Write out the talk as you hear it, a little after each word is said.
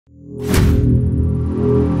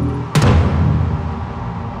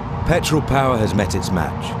Petrol power has met its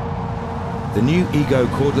match. The new Ego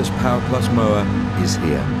Cordless Power Plus Mower is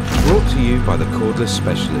here, brought to you by the cordless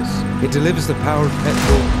specialists. It delivers the power of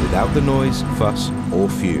petrol without the noise, fuss or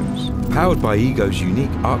fumes. Powered by Ego's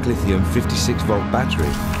unique Arc Lithium 56-volt battery,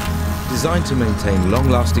 designed to maintain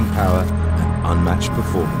long-lasting power and unmatched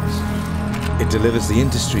performance. It delivers the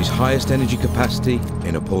industry's highest energy capacity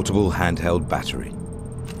in a portable handheld battery.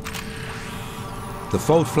 The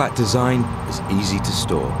fold-flat design is easy to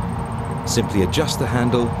store. Simply adjust the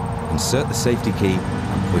handle, insert the safety key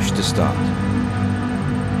and push to start.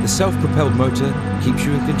 The self-propelled motor keeps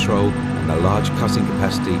you in control, and the large cutting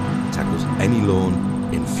capacity tackles any lawn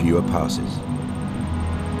in fewer passes.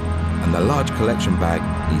 And the large collection bag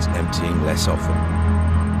needs emptying less often.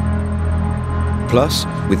 Plus,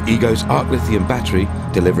 with Ego's Arc Lithium battery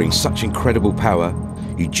delivering such incredible power,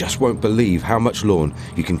 you just won't believe how much lawn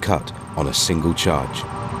you can cut on a single charge.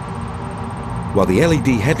 While the LED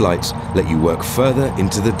headlights let you work further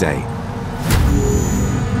into the day.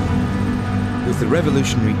 With the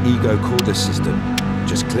revolutionary Ego cordless system,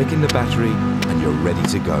 just click in the battery and you're ready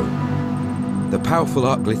to go. The powerful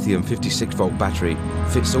Arc Lithium 56-volt battery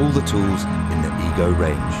fits all the tools in the Ego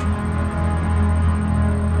range.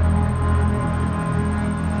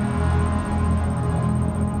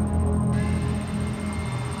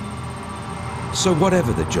 So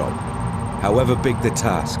whatever the job, however big the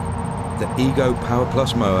task, the Ego Power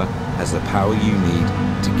Plus Mower has the power you need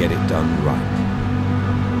to get it done right.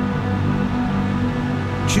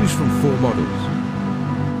 Choose from 4 models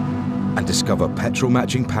and discover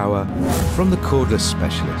petrol-matching power from the cordless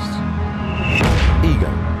specialists.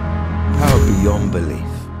 Ego, power beyond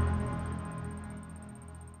belief.